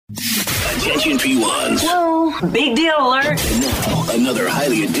Attention P1s. Whoa, big deal alert. And now, another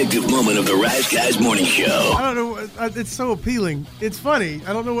highly addictive moment of the Rise Guys Morning Show. I don't know. It's so appealing. It's funny.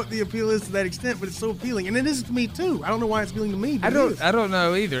 I don't know what the appeal is to that extent, but it's so appealing. And it is to me, too. I don't know why it's appealing to me. I don't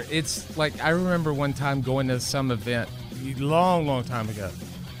know either. It's like I remember one time going to some event a long time ago,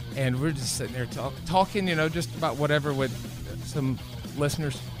 and we're just sitting there talking, just about whatever with some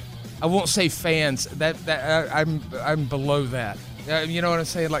listeners. I won't say fans. I'm below that. You know what I'm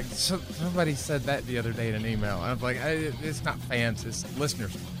saying? Like somebody said that the other day in an email. I'm like, it's not fans, it's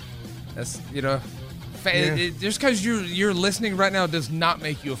listeners. That's just because you're listening right now does not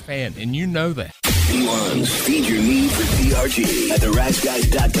make you a fan, and you know that. P1s, feed your need for TRG at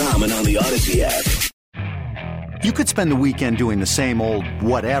theriseguys.com and on the Odyssey app. You could spend the weekend doing the same old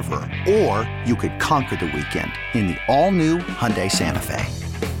whatever, or you could conquer the weekend in the all-new Hyundai Santa Fe.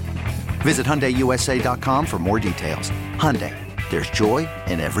 Visit HyundaiUSA.com for more details. Hyundai, there's joy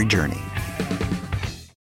in every journey.